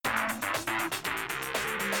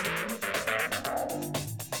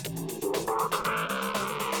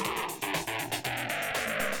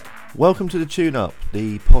Welcome to the Tune Up,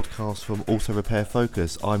 the podcast from Auto Repair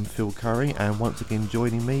Focus. I'm Phil Curry, and once again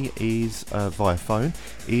joining me is, via phone,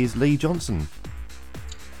 is Lee Johnson.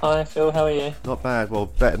 Hi Phil, how are you? Not bad, well,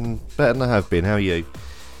 better than I have been. How are you?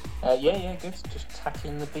 Yeah, good. Just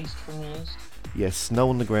tackling the beast from the east. Yes, snow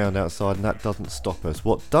on the ground outside, and that doesn't stop us.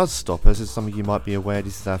 What does stop us, as some of you might be aware,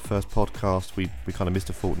 this is our first podcast, we kind of missed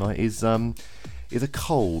a fortnight, is a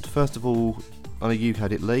cold. First of all, I know you've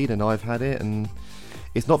had it, Lee, and I've had it, and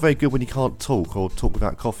it's not very good when you can't talk or talk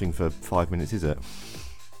without coughing for 5 minutes, is it?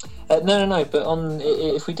 No. But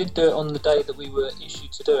if we did do it on the day that we were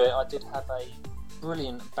issued to do it, I did have a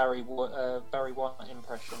brilliant Barry White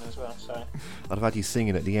impression as well. So I'd have had you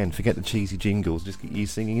singing at the end. Forget the cheesy jingles. Just get you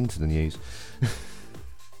singing into the news.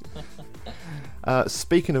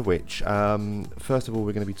 Speaking of which, first of all,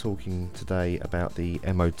 we're going to be talking today about the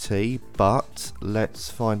MOT, but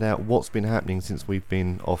let's find out what's been happening since we've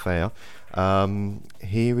been off air.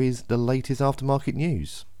 Here is the latest aftermarket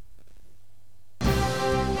news.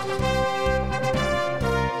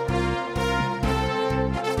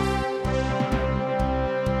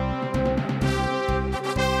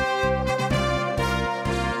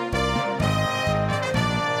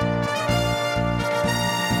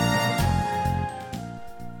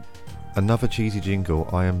 Another cheesy jingle.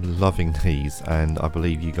 I am loving these, and I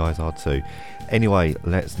believe you guys are too. Anyway,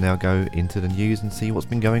 let's now go into the news and see what's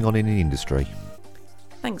been going on in the industry.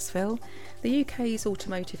 Thanks, Phil. The UK's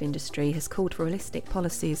automotive industry has called for realistic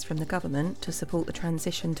policies from the government to support the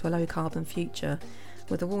transition to a low-carbon future,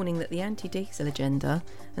 with a warning that the anti-diesel agenda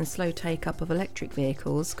and slow take-up of electric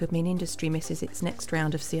vehicles could mean industry misses its next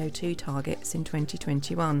round of CO2 targets in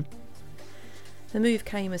 2021. The move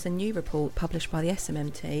came as a new report published by the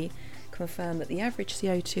SMMT confirmed that the average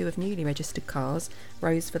CO2 of newly registered cars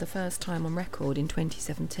rose for the first time on record in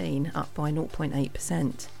 2017, up by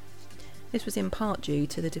 0.8%. This was in part due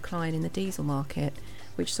to the decline in the diesel market,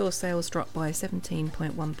 which saw sales drop by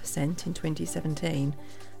 17.1% in 2017,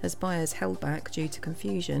 as buyers held back due to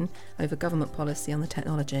confusion over government policy on the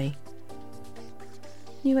technology.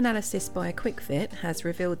 New analysis by QuickFit has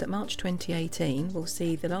revealed that March 2018 will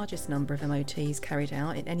see the largest number of MOTs carried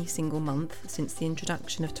out in any single month since the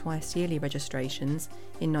introduction of twice-yearly registrations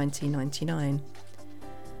in 1999.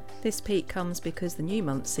 This peak comes because the new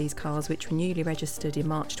month sees cars which were newly registered in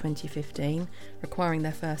March 2015 requiring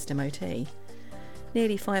their first MOT.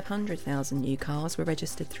 Nearly 500,000 new cars were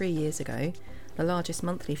registered 3 years ago, the largest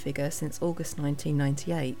monthly figure since August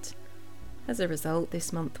 1998. As a result,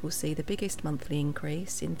 this month will see the biggest monthly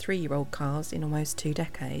increase in 3-year-old cars in almost 2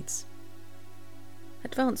 decades.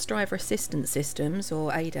 Advanced Driver Assistance Systems,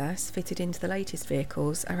 or ADAS, fitted into the latest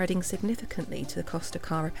vehicles are adding significantly to the cost of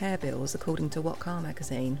car repair bills, according to What Car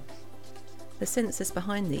magazine. The sensors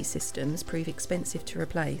behind these systems prove expensive to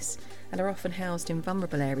replace and are often housed in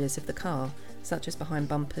vulnerable areas of the car, such as behind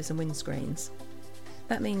bumpers and windscreens.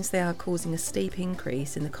 That means they are causing a steep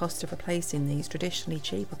increase in the cost of replacing these traditionally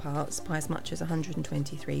cheaper parts by as much as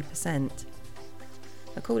 123%.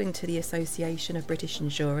 According to the Association of British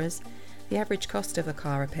Insurers, the average cost of a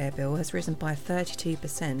car repair bill has risen by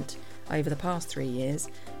 32% over the past 3 years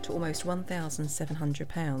to almost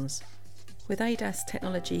 £1,700. With ADAS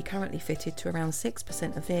technology currently fitted to around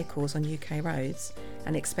 6% of vehicles on UK roads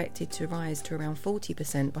and expected to rise to around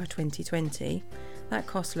 40% by 2020, that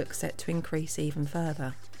cost looks set to increase even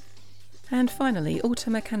further. And finally,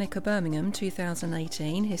 Automechanica Birmingham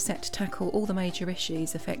 2018 is set to tackle all the major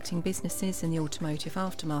issues affecting businesses in the automotive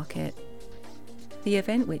aftermarket. The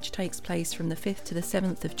event, which takes place from the 5th to the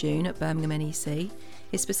 7th of June at Birmingham NEC,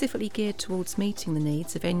 is specifically geared towards meeting the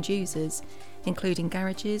needs of end users, including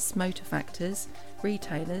garages, motor factors,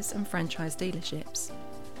 retailers and franchise dealerships.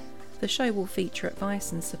 The show will feature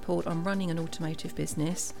advice and support on running an automotive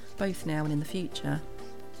business, both now and in the future.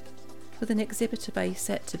 With an exhibitor base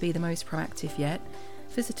set to be the most proactive yet,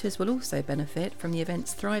 visitors will also benefit from the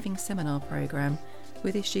event's thriving seminar programme,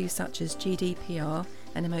 with issues such as GDPR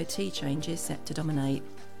and MOT changes set to dominate.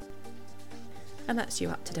 And that's you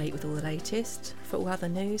up to date with all the latest. For all other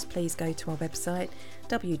news, please go to our website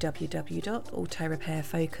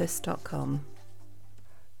www.autorepairfocus.com.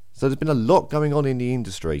 So there's been a lot going on in the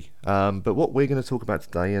industry, but what we're going to talk about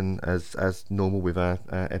today, and as normal with our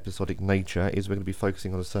episodic nature, is we're going to be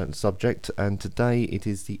focusing on a certain subject, and today it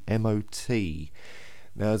is the MOT.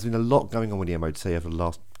 Now, there's been a lot going on with the MOT over the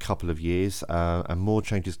last couple of years, and more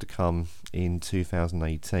changes to come in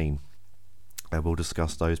 2018. And we'll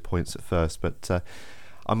discuss those points at first, but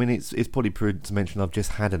I mean, it's probably prudent to mention I've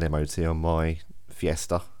just had an MOT on my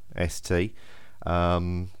Fiesta ST,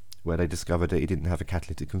 where they discovered that it didn't have a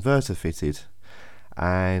catalytic converter fitted.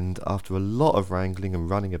 And after a lot of wrangling and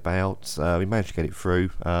running about, we managed to get it through,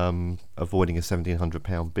 avoiding a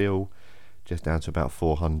 £1,700 bill, just down to about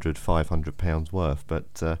 £400-500 worth.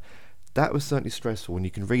 But that was certainly stressful, and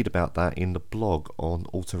you can read about that in the blog on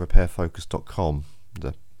autorepairfocus.com.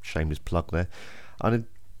 The shameless plug there. And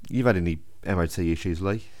you've had any MOT issues,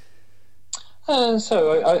 Lee?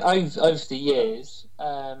 So I've over the years,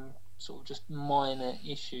 sort of just minor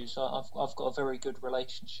issues. I've got a very good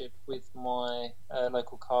relationship with my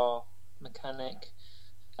local car mechanic.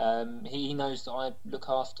 He knows that I look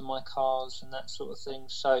after my cars and that sort of thing.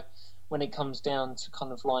 So when it comes down to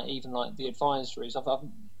kind of like even like the advisories, I've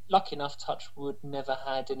lucky enough, touch wood, never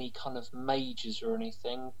had any kind of majors or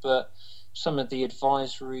anything. But some of the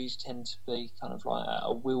advisories tend to be kind of like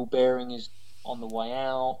a wheel bearing is on the way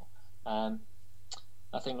out. I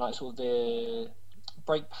think like sort of the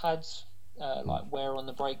brake pads, like wear on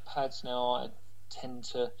the brake pads. Now I tend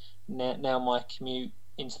to now my commute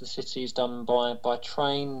into the city is done by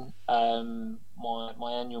train.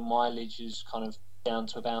 My annual mileage is kind of down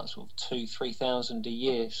to about sort of 2,000-3,000 a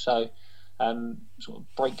year. So sort of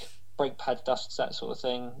brake pad dusts, that sort of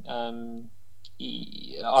thing. I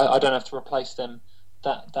don't have to replace them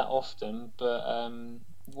that often, but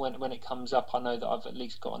when it comes up, I know that I've at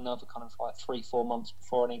least got another kind of like 3-4 months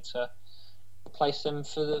before I need to replace them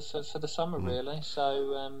for the summer, really.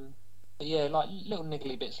 So but yeah, like little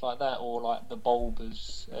niggly bits like that, or like the bulb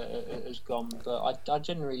has gone. But I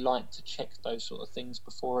generally like to check those sort of things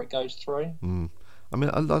before it goes through. I mean,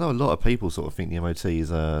 I know a lot of people sort of think the MOT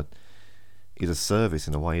is a service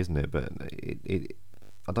in a way, isn't it? But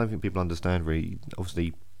I don't think people understand really.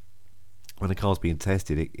 Obviously, when a car's being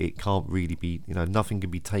tested, it can't really be, nothing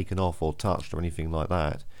can be taken off or touched or anything like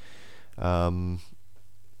that. I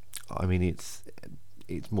mean, it's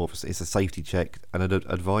more of it's a safety check and an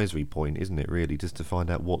advisory point, isn't it? Really, just to find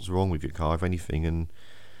out what's wrong with your car, if anything, and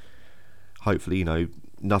hopefully,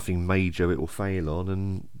 nothing major it will fail on,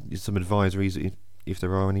 and some advisories if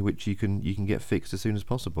there are any, which you can get fixed as soon as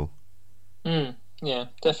possible. Yeah,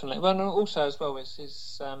 definitely. Well, and also as well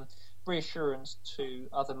is reassurance to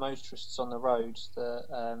other motorists on the roads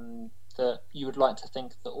that you would like to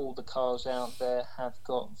think that all the cars out there have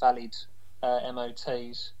got valid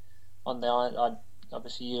MOTs on there.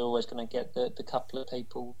 Obviously, you're always going to get the couple of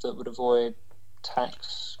people that would avoid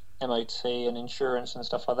tax, MOT, and insurance and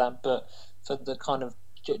stuff like that. But for the kind of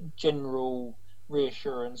general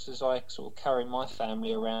reassurance, as I sort of carry my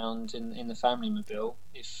family around in the family mobile,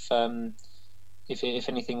 if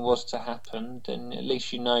anything was to happen, then at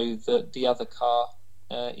least you know that the other car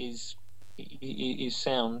is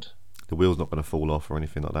sound. The wheel's not going to fall off or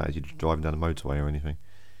anything like that as you're driving down the motorway or anything.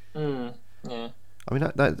 Yeah. I mean,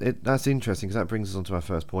 that's interesting, because that brings us on to our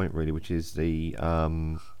first point, really, which is the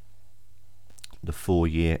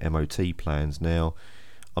 4-year MOT plans. Now,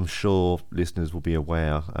 I'm sure listeners will be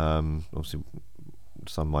aware, obviously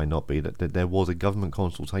some might not be, that there was a government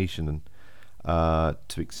consultation to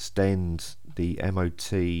extend the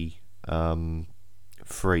MOT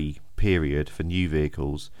free period for new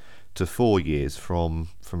vehicles to 4 years from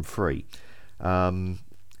 3. I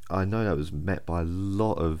know that was met by a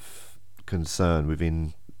lot of concern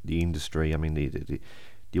within the industry. I mean, the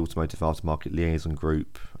Automotive Aftermarket Liaison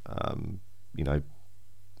Group, it had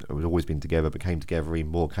always been together, but came together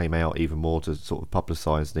came out even more to sort of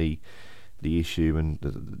publicise the issue and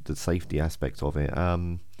the safety aspect of it.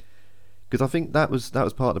 Because I think that was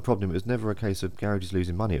part of the problem. It was never a case of garages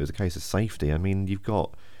losing money. It was a case of safety. I mean, you've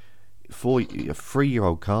got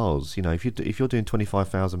 3-year-old cars. If you're doing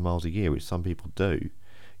 25,000 miles a year, which some people do,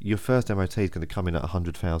 your first MOT is going to come in at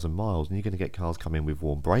 100,000 miles, and you're going to get cars come in with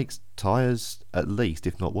warm brakes, tyres, at least,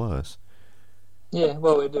 if not worse. Yeah,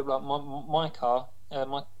 well, like my car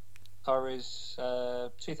is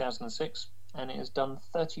 2006, and it has done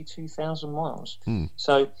 32,000 miles.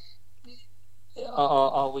 So,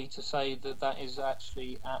 are we to say that is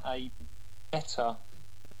actually at a better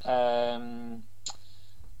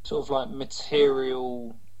sort of like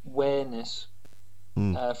material awareness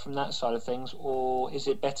from that side of things, or is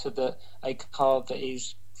it better that a car that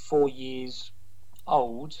is 4 years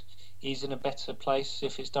old is in a better place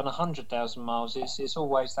if it's done 100,000 miles? It's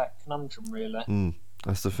always that conundrum, really.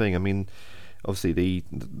 That's the thing. I mean, obviously the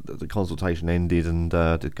consultation ended, and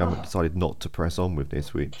the government decided not to press on with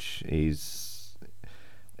this, which is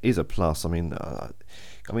a plus. I mean,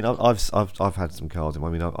 I've had some cars. I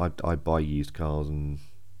mean, I buy used cars, and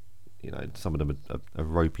some of them are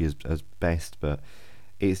ropey as best, but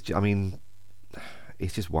it's just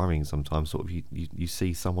worrying sometimes. Sort of you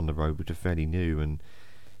see some on the road which are fairly new, and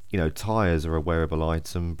tyres are a wearable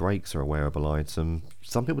item, brakes are a wearable item.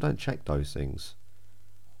 Some people don't check those things.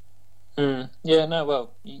 Yeah, no,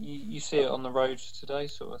 well, you see it on the roads today,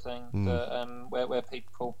 sort of thing, Mm. that where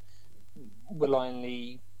people will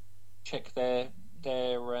only check their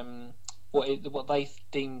what they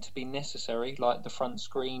deem to be necessary, like the front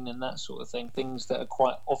screen and that sort of thing, things that are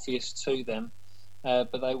quite obvious to them,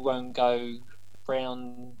 but they won't go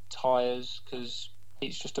round tyres because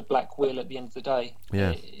it's just a black wheel at the end of the day.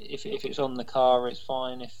 Yeah. If it's on the car, it's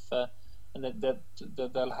fine. If and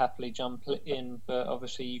they'll happily jump in, but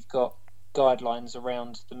obviously you've got guidelines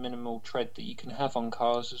around the minimal tread that you can have on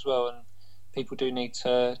cars as well, and people do need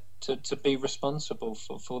to be responsible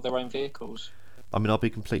for their own vehicles. I mean, I'll be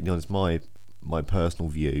completely honest. My personal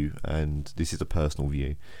view, and this is a personal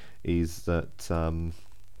view, is that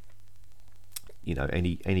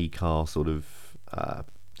any car sort of.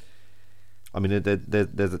 I mean,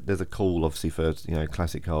 there's a call obviously for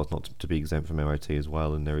classic cars not to be exempt from MOT as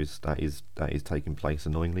well, and that is taking place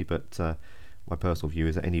annoyingly. But my personal view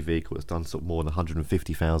is that any vehicle that's done sort of more than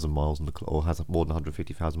 150,000 miles on the clock, or has more than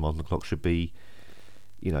 150,000 miles on the clock, should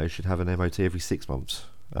have an MOT every 6 months.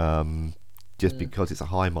 Just because it's a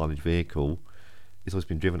high mileage vehicle, it's always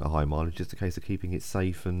been driven at high mileage. Just a case of keeping it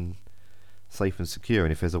safe and secure.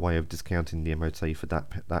 And if there's a way of discounting the MOT for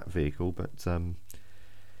that vehicle, but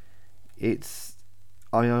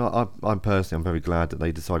I'm personally very glad that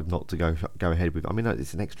they decided not to go ahead with. I mean,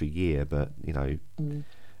 it's an extra year, but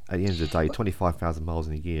at the end of the day, 25,000 miles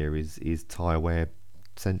in a year is tyre wear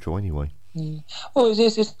central anyway. Well,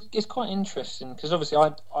 it's quite interesting because obviously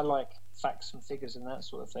I like facts and figures and that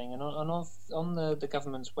sort of thing, and on the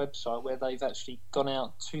government's website, where they've actually gone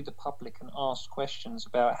out to the public and asked questions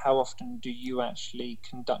about how often do you actually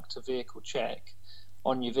conduct a vehicle check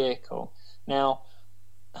on your vehicle. Now,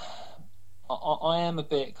 I am a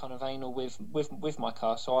bit kind of anal with my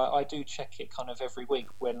car, so I do check it kind of every week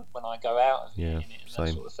when I go out of it and that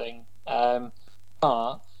sort of thing.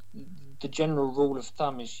 But the general rule of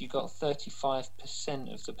thumb is you got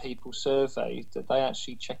 35% of the people surveyed that they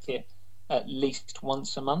actually check it at least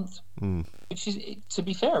once a month, which is, to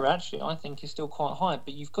be fair, actually, I think is still quite high.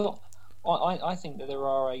 But you've got, I think that there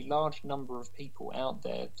are a large number of people out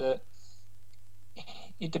there that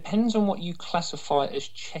it depends on what you classify as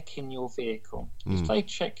checking your vehicle. If they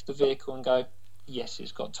check the vehicle and go, yes,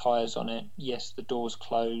 it's got tyres on it, yes, the door's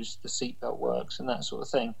closed, the seatbelt works, and that sort of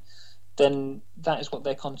thing, then that is what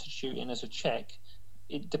they're constituting as a check.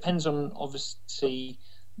 It depends on, obviously,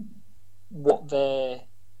 what their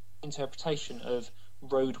interpretation of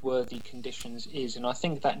roadworthy conditions is, and I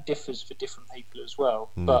think that differs for different people as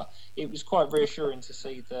well. But it was quite reassuring to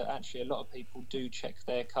see that actually a lot of people do check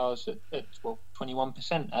their cars at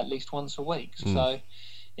 21% at least once a week. So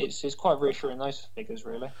it's quite reassuring, those figures,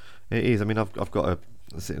 really. It is. I mean, I've got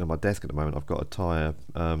sitting on my desk at the moment, I've got a tyre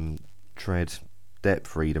tread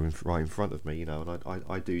depth reader right in front of me, and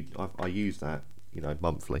I use that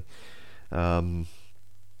monthly, and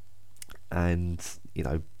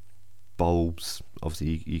bulbs,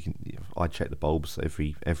 obviously I check the bulbs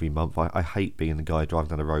every month. I hate being the guy driving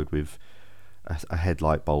down the road with a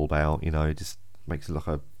headlight bulb out. It just makes it look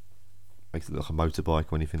like a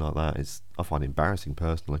motorbike or anything like that. I find it embarrassing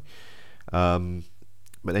personally. But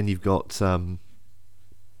then you've got are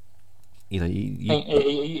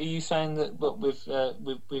you saying that with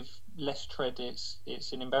less tread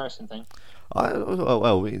it's an embarrassing thing?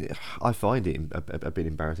 I find it a bit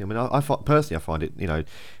embarrassing. I mean, personally, I find it,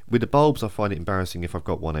 with the bulbs, I find it embarrassing if I've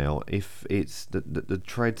got one out. If it's the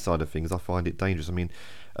tread side of things, I find it dangerous. I mean,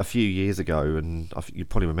 a few years ago, and I think you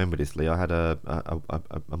probably remember this, Lee, I had a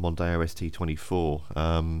Mondeo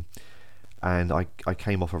ST24, and I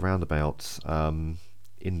came off a roundabout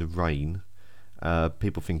in the rain.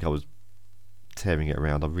 People think I was tearing it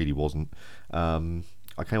around. I really wasn't.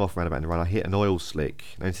 I came off roundabout in the rain. I hit an oil slick.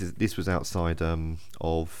 Now, this was outside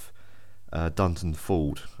of Dunton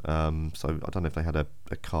Ford. So I don't know if they had a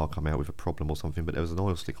car come out with a problem or something, but there was an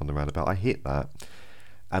oil slick on the roundabout. I hit that,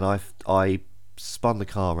 and I spun the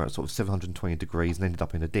car around sort of 720 degrees and ended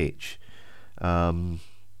up in a ditch. And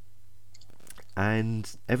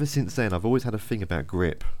ever since then, I've always had a thing about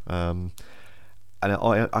grip. And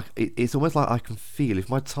it's almost like I can feel if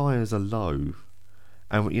my tyres are low.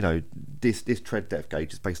 And this tread depth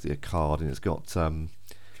gauge is basically a card, and it's got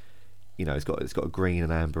it's got a green,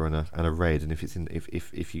 an amber, and a red. And if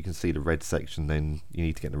you can see the red section, then you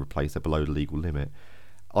need to get them replaced. They're below the legal limit.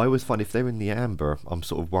 I always find if they're in the amber, I'm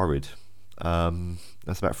sort of worried.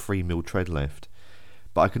 That's about 3 mil tread left,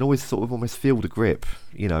 but I can always sort of almost feel the grip.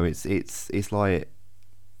 It's like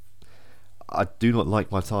I do not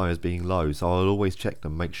like my tyres being low, so I'll always check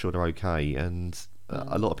them, make sure they're okay. And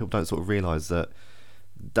a lot of people don't sort of realise that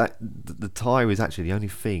the tyre is actually the only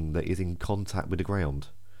thing that is in contact with the ground.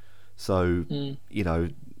 So you know,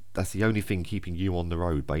 that's the only thing keeping you on the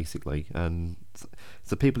road, basically. And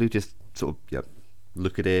so people who just sort of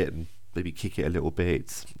look at it and maybe kick it a little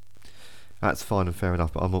bit, that's fine and fair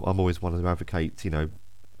enough. But I'm always one of the advocates, you know,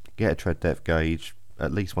 get a tread depth gauge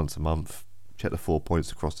at least once a month, check the 4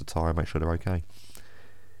 points across the tyre, make sure they're okay.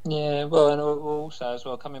 Yeah, well, and also as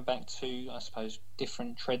well, coming back to, I suppose,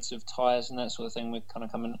 different treads of tyres and that sort of thing, we're kind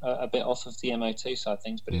of coming a bit off of the MOT side of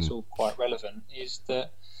things, but it's all quite relevant, is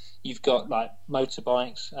that you've got like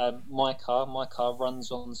motorbikes. My car runs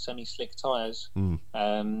on semi-slick tyres,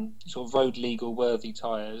 sort of road legal worthy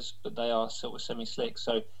tyres, but they are sort of semi-slick.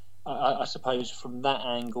 So I suppose from that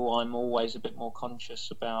angle, I'm always a bit more conscious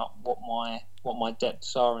about what my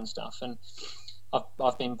depths are and stuff. And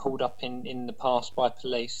I've been pulled up in the past by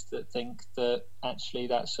police that think that actually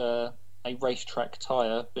that's a racetrack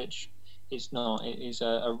tyre, which it's not. It is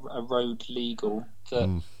a road legal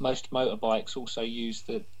that most motorbikes also use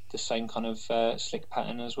the same kind of slick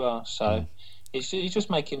pattern as well. So it's just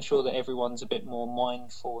making sure that everyone's a bit more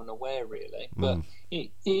mindful and aware, really. But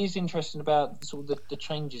it is interesting about sort of the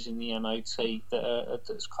changes in the MOT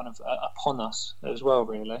that's kind of upon us as well,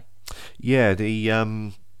 really. Yeah,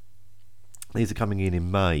 these are coming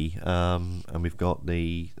in May, and we've got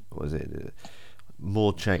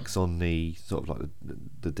more checks on the sort of like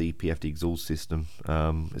the DPF, the exhaust system,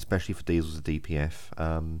 especially for diesels of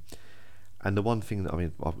DPF. And the one thing that, I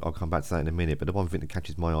mean, I'll come back to that in a minute, but the one thing that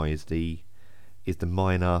catches my eye is the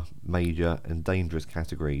minor, major, and dangerous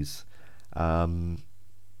categories. Now,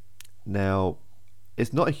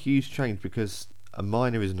 it's not a huge change because a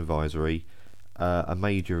minor is an advisory, a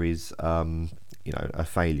major is a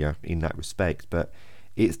failure in that respect, but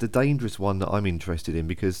it's the dangerous one that I'm interested in,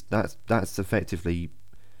 because that's effectively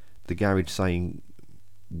the garage saying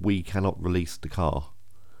we cannot release the car.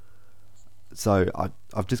 So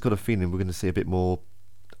I've just got a feeling we're going to see a bit more.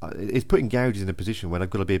 It's putting garages in a position where they've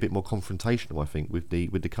got to be a bit more confrontational, I think, with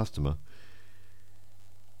the customer.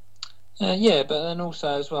 Yeah, but then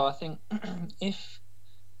also as well, I think if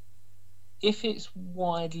it's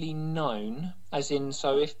widely known, as in,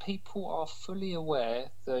 so if people are fully aware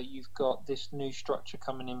that you've got this new structure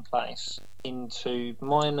coming in place into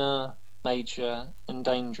minor, major, and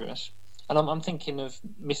dangerous, and I'm thinking of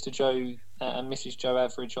Mr. Joe and Mrs. Joe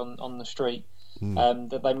Average on the street,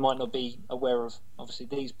 that they might not be aware of, obviously,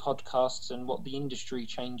 these podcasts and what the industry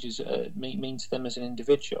changes mean to them as an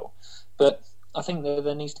individual. But I think that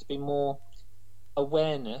there needs to be more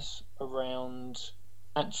awareness around,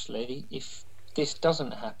 actually, if this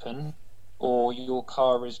doesn't happen, or your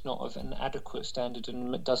car is not of an adequate standard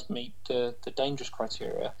and does meet the dangerous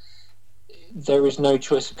criteria, there is no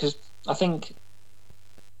choice. Because I think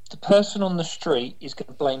the person on the street is going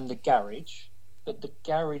to blame the garage, but the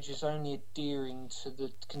garage is only adhering to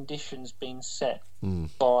the conditions being set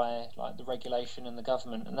by like the regulation and the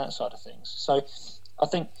government and that side of things. So I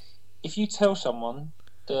think if you tell someone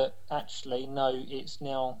that actually, no, it's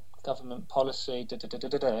now government policy,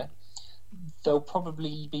 they'll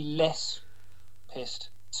probably be less pissed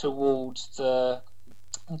towards the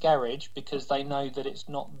garage, because they know that it's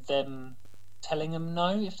not them telling them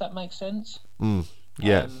no, if that makes sense.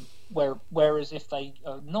 Yeah. Whereas if they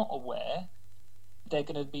are not aware, they're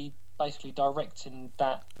going to be basically directing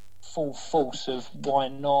that full force of why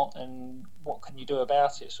not and what can you do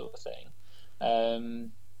about it sort of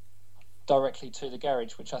thing, directly to the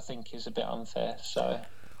garage, which I think is a bit unfair. So,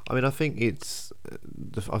 I mean, I think it's.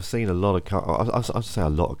 I've seen a lot of. I'll say a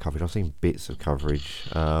lot of coverage. I've seen bits of coverage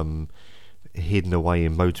hidden away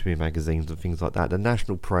in motoring magazines and things like that. The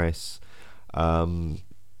national press,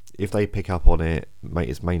 if they pick up on it,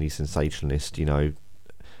 it's mainly sensationalist, you know.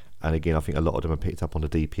 And again, I think a lot of them are picked up on the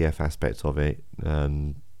DPF aspect of it,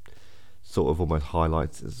 and sort of almost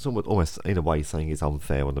highlights, almost in a way saying it's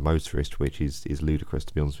unfair on the motorist, which is ludicrous,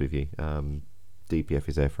 to be honest with you. DPF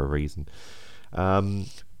is there for a reason.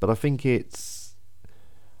 But I think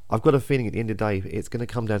I've got a feeling at the end of the day, it's going to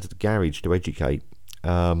come down to the garage to educate.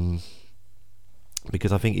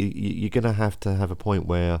 Because I think you're going to have a point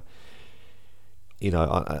where, you know,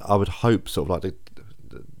 I would hope sort of like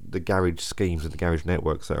the garage schemes and the garage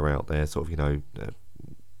networks that are out there, sort of, you know,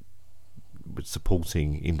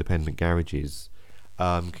 supporting independent garages,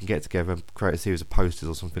 can get together and create a series of posters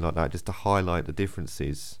or something like that, just to highlight the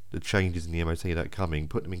differences, the changes in the MOT that are coming,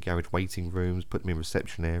 put them in garage waiting rooms, put them in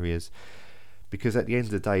reception areas, because at the end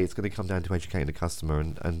of the day, it's going to come down to educating the customer,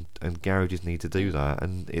 and garages need to do that,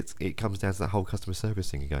 and it comes down to that whole customer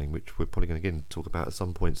service thing again, which we're probably going to talk about at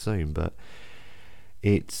some point soon, but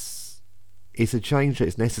it's a change that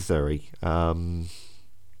is necessary,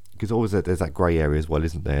 because always there's that grey area as well,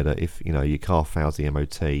 isn't there, that if, you know, your car fails the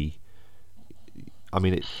MOT, I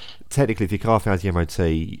mean, technically, if your car fails the MOT,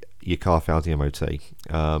 your car fails the MOT.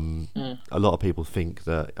 A lot of people think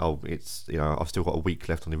that, it's, I've still got a week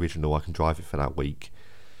left on the original, I can drive it for that week.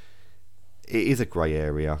 It is a grey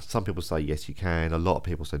area. Some people say yes, you can. A lot of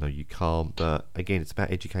people say no, you can't. But again, it's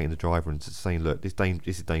about educating the driver and saying, look, this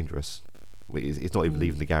is dangerous. It's not even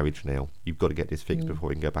leaving the garage now. You've got to get this fixed before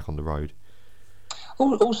we can go back on the road.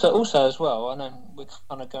 Also as well, I know we're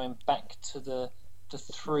kind of going back to the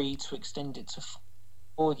 3 to extend it to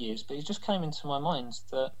 4 years, but it just came into my mind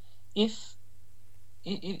that if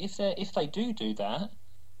they do that,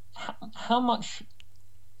 how much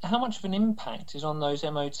of an impact is on those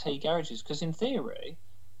MOT garages? Because in theory,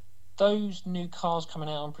 those new cars coming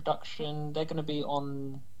out on production, they're going to be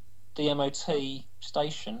on the MOT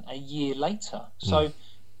station a year later. So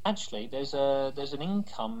actually, there's an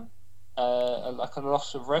income, like a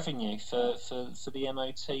loss of revenue for the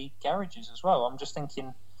MOT garages as well. I'm just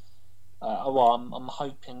thinking, I'm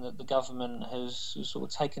hoping that the government has sort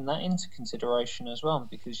of taken that into consideration as well,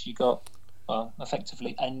 because you got,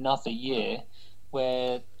 effectively another year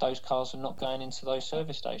where those cars are not going into those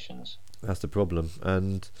service stations. That's the problem.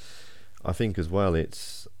 And I think as well,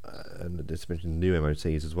 it's and it's mentioned new MOTs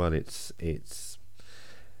as well. It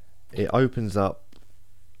opens up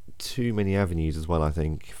too many avenues as well. I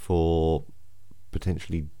think for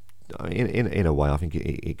potentially, in a way, I think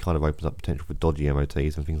it kind of opens up potential for dodgy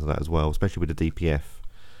MOTs and things like that as well, especially with the DPF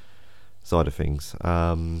side of things.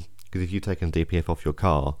 Because if you've taken DPF off your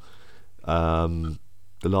car,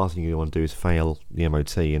 the last thing you want to do is fail the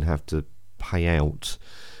MOT and have to pay out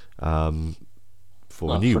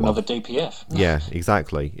for a new one. Another DPF. Yeah,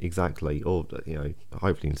 exactly. Or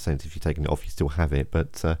hopefully in the sense if you're taking it off, you still have it.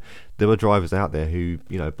 But there are drivers out there who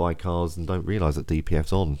buy cars and don't realise that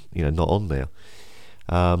DPF's on, not on there.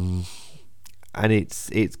 And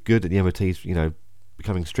it's good that the MOT's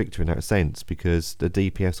becoming stricter in that sense, because the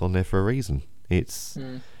DPF's on there for a reason. It's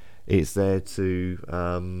there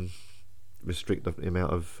to restrict the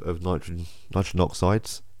amount of nitrogen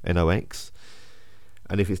oxides, NOx,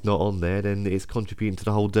 and if it's not on there, then it's contributing to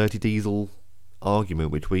the whole dirty diesel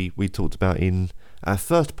argument, which we talked about in our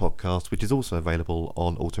first podcast, which is also available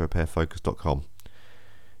on autorepairfocus.com.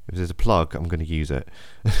 If there's a plug, I'm going to use it.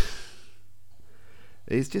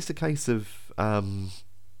 It's just a case of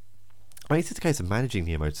it's just a case of managing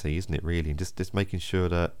the MOT, isn't it, really, and just making sure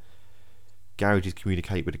that garages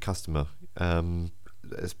communicate with the customer,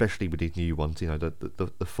 especially with these new ones,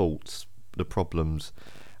 the faults, the problems,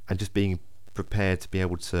 and just being prepared to be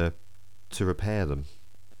able to repair them.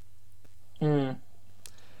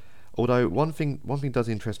 Although one thing does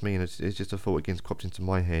interest me, and it's just a thought again cropped into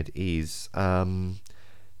my head, is some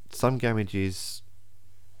garages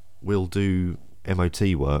will do MOT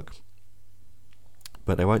work,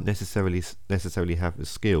 but they won't necessarily have the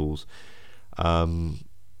skills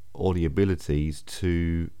or the abilities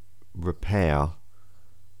to repair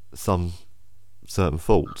some certain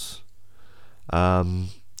faults.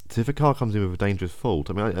 So if a car comes in with a dangerous fault,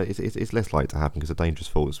 I mean, it's less likely to happen because a dangerous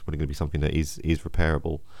fault is probably going to be something that is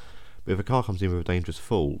repairable. But if a car comes in with a dangerous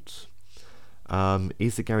fault,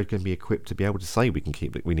 is the garage going to be equipped to be able to say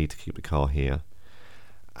we need to keep the car here?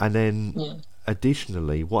 And then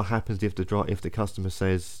additionally, what happens if the customer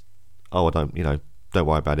says, "Oh, don't worry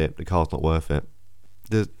about it. The car's not worth it."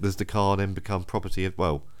 Does the car then become property of?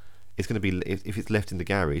 Well, it's going to be if it's left in the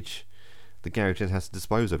garage then has to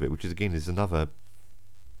dispose of it, which is another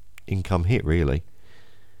income hit, really.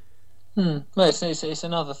 Well, it's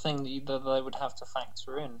another thing that they would have to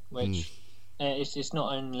factor in, which it's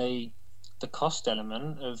not only the cost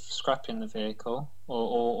element of scrapping the vehicle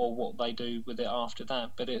or what they do with it after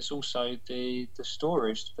that, but it's also the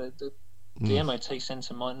storage. The MOT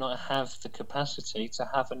centre might not have the capacity to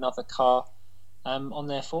have another car on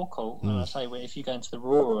their forecourt. And I say, if you go into the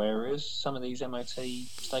rural areas, some of these MOT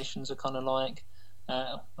stations are kind of like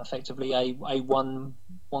effectively a one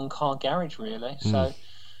car garage, really. So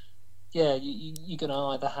yeah, you're going to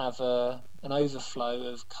either have an overflow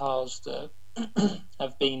of cars that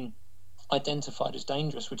have been identified as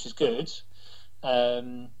dangerous, which is good,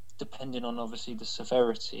 depending on obviously the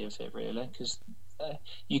severity of it, really, because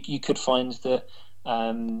you could find that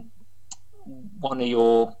one of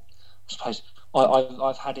your, I suppose,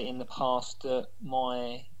 I've had it in the past that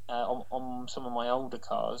my on some of my older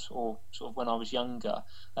cars, or sort of when I was younger,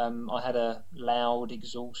 I had a loud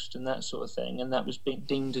exhaust and that sort of thing, and that was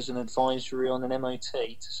deemed as an advisory on an MOT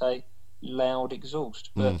to say loud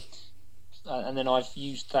exhaust. But and then I've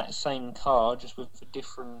used that same car just with a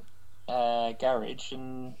different garage,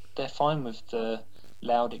 and they're fine with the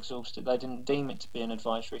loud exhaust, they didn't deem it to be an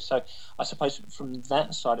advisory. So I suppose from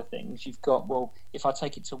that side of things, you've got, well, if I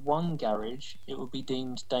take it to one garage, it would be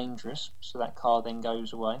deemed dangerous, so that car then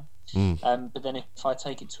goes away. But then if I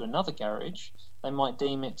take it to another garage, they might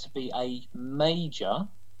deem it to be a major,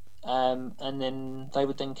 and then they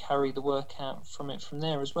would then carry the work out from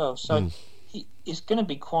there as well. So it's going to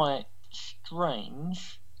be quite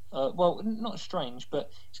strange. Well, not strange,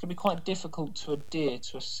 but it's going to be quite difficult to adhere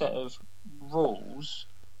to a set of rules,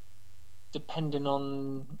 depending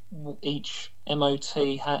on each MOT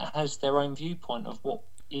has their own viewpoint of what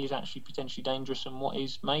is actually potentially dangerous and what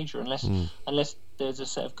is major, unless there's a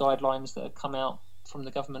set of guidelines that have come out from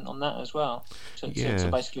the government on that as well, to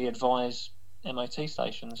basically advise MOT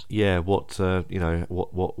stations. Yeah, what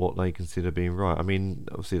they consider being right. I mean,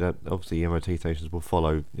 obviously MOT stations will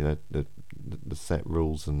follow the set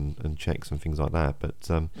rules and checks and things like that. But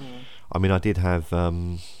I mean, I did have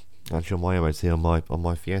actually on my MOT on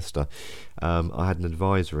my Fiesta, I had an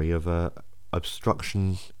advisory of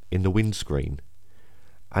obstruction in the windscreen,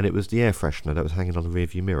 and it was the air freshener that was hanging on the rear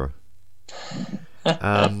view mirror.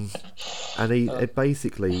 And it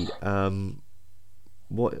basically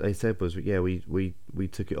what they said was, we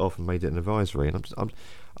took it off and made it an advisory. And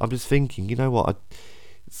I'm just thinking, you know what?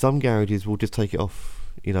 Some garages will just take it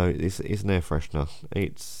off. It's an air freshener.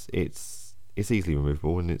 It's easily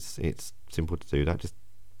removable, and it's simple to do that. Just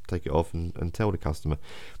take it off and tell the customer.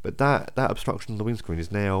 But that obstruction on the windscreen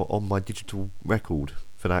is now on my digital record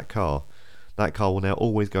for that car. That car will now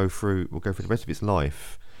always go through the rest of its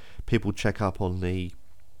life. People check up on the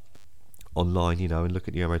online, and look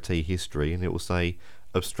at the MOT history, and it will say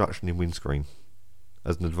obstruction in windscreen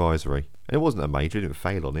as an advisory. And it wasn't a major, it didn't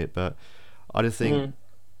fail on it, but I just think,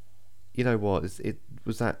 you know what, it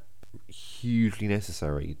was that hugely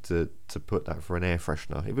necessary to put that for an air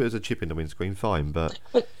freshener. If it was a chip in the windscreen, fine, but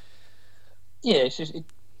yeah, it's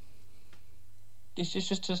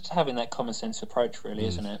just having that common sense approach, really,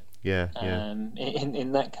 isn't it? Yeah.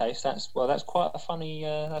 In that case, that's quite a funny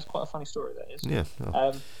story, that is. Yeah.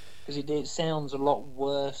 Because it sounds a lot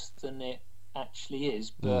worse than it actually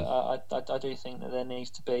is, but I do think that there needs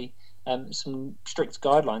to be some strict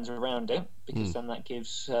guidelines around it, because then that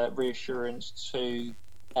gives reassurance to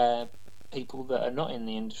people that are not in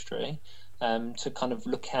the industry, to kind of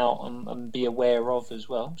look out and be aware of as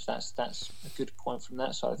well. So that's a good point from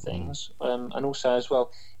that side of things. And also as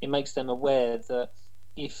well, it makes them aware that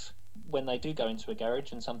if when they do go into a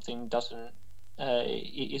garage and something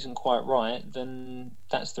it isn't quite right, then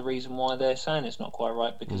that's the reason why they're saying it's not quite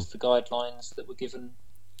right, because the guidelines that were given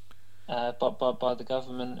by the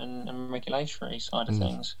government and regulatory side of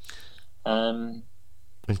things. And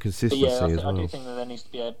consistency as well. I do think that there needs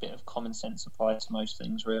to be a bit of common sense applied to most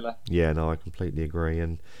things, really. Yeah, no, I completely agree.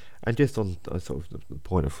 And just on sort of the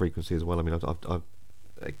point of frequency as well. I mean, I've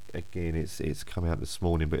again, it's come out this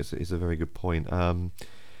morning, but it's a very good point. I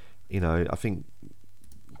think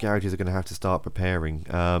garages are going to have to start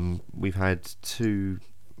preparing. We've had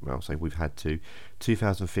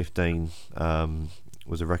 2015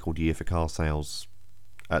 was a record year for car sales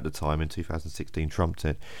at the time, and 2016 trumped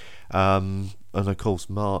it. And of course,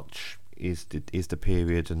 March is the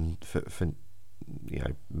period, and for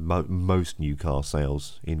most new car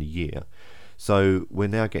sales in the year. So we're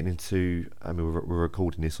now getting into. I mean, we're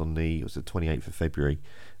recording this on the 28th of February.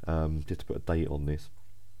 Just to put a date on this.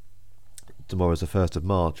 Tomorrow's the 1st of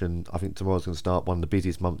March, and I think tomorrow's going to start one of the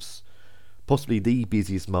busiest months, possibly the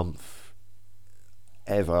busiest month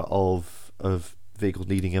ever of vehicles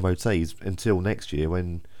needing MOTs until next year,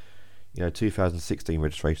 when 2016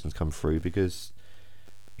 registrations come through, because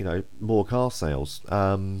more car sales,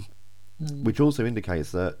 which also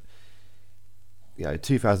indicates that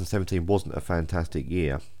 2017 wasn't a fantastic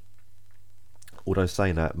year. Although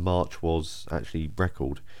saying that, March was actually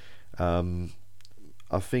record.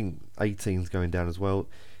 I think 18's going down as well.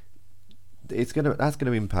 That's going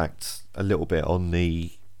to impact a little bit on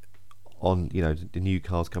the new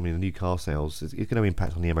cars coming in, the new car sales. It's going to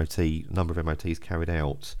impact on the number of MOTs carried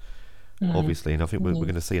out, obviously, and I think we're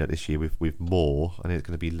going to see that this year with more, and it's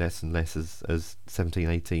going to be less and less as 17,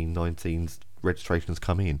 18, 19's registrations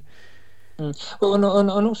come in. Well, and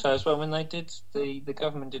also as well, when they did the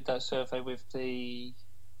government did that survey with the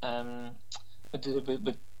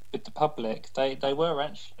with the public, they were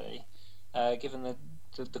actually given the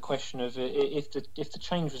question of if the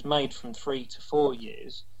change was made from 3 to 4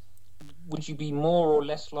 years, would you be more or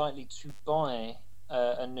less likely to buy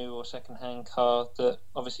a new or second-hand car that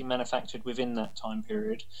obviously manufactured within that time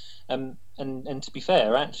period? And to be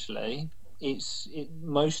fair, actually,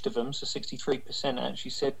 most of them, so 63%,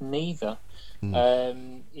 actually said neither.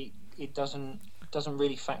 It doesn't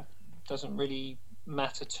really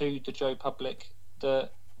matter to the Joe public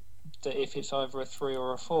that if it's either a 3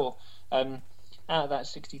 or a 4. Out of that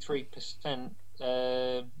 63%,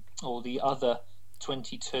 or the other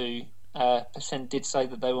 22% did say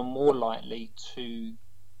that they were more likely to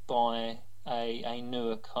buy a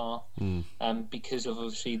newer car because of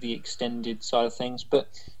obviously the extended side of things.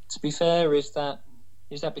 But to be fair, is that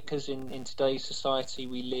because in today's society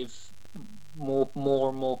we live, more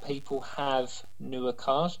and more people have newer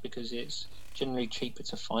cars because it's generally cheaper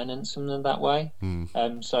to finance them that way.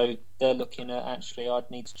 So they're looking at, actually,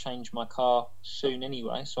 I'd need to change my car soon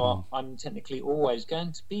anyway, so I'm technically always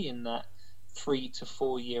going to be in that 3 to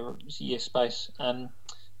 4 year space. I'm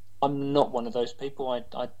not one of those people. I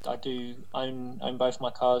do own both my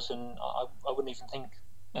cars, and I wouldn't even think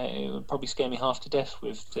it would probably scare me half to death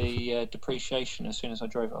with the depreciation as soon as I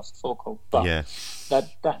drove it off the forecourt. But yeah,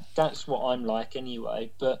 that's what I'm like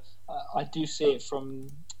anyway. But I do see it from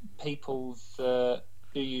people that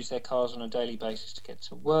do use their cars on a daily basis to get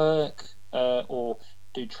to work, or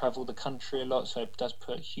do travel the country a lot, so it does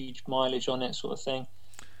put huge mileage on it, sort of thing.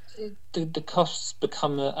 The costs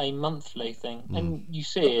become a monthly thing, and you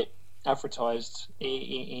see it advertised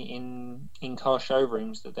in car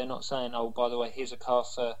showrooms that they're not saying, oh, by the way, here's a car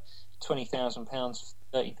for £20,000,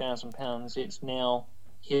 £30,000. It's now,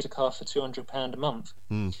 here's a car for £200 a month.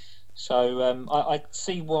 So I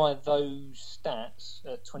see why those stats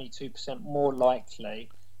at 22% more likely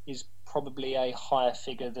is probably a higher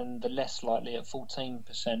figure than the less likely at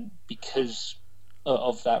 14%, because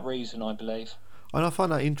of that reason, I believe. And I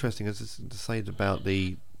find that interesting, as to say about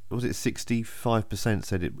was it 65%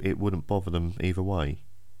 said it wouldn't bother them either way?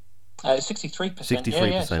 63%.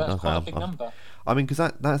 63%. Yeah, so that's okay, quite a big number. I mean,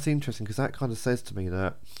 because that's interesting, because that kind of says to me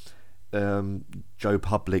that Joe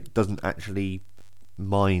Public doesn't actually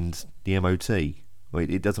mind the MOT.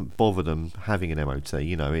 It doesn't bother them having an MOT.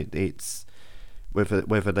 You know, it's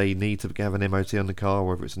whether they need to have an MOT on the car or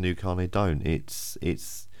whether it's a new car and they don't.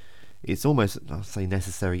 It's almost, I'll say,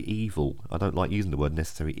 necessary evil. I don't like using the word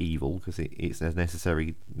necessary evil because it's a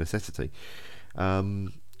necessary necessity.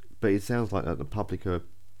 But it sounds like that the public are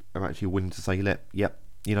actually willing to say, yep,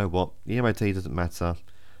 you know what, the MOT doesn't matter.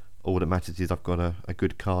 All that matters is I've got a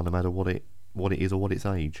good car, no matter what it is or what its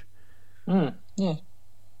age. Yeah.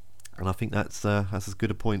 And I think that's as good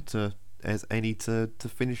a point as any to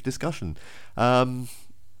finish discussion.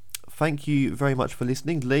 Thank you very much for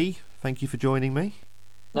listening, Lee. Thank you for joining me.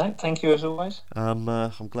 No, thank you as always. I'm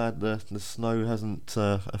glad the snow hasn't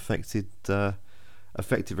affected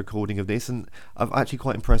recording of this, and I'm actually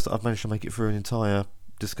quite impressed that I've managed to make it through an entire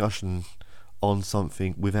discussion on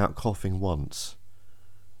something without coughing once.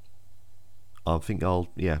 I think I'll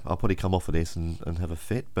probably come off of this and have a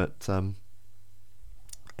fit, but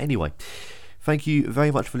anyway, thank you very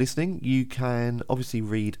much for listening. You can obviously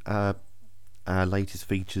read our latest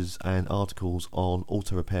features and articles on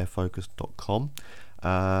autorepairfocus.com.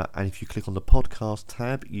 And if you click on the podcast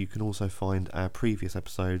tab, you can also find our previous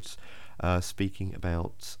episodes speaking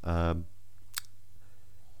about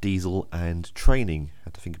diesel and training. I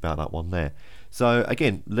had to think about that one there. So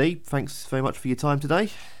again, Lee, thanks very much for your time today.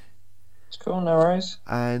 It's cool, no worries.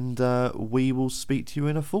 And we will speak to you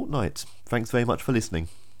in a fortnight. Thanks very much for listening.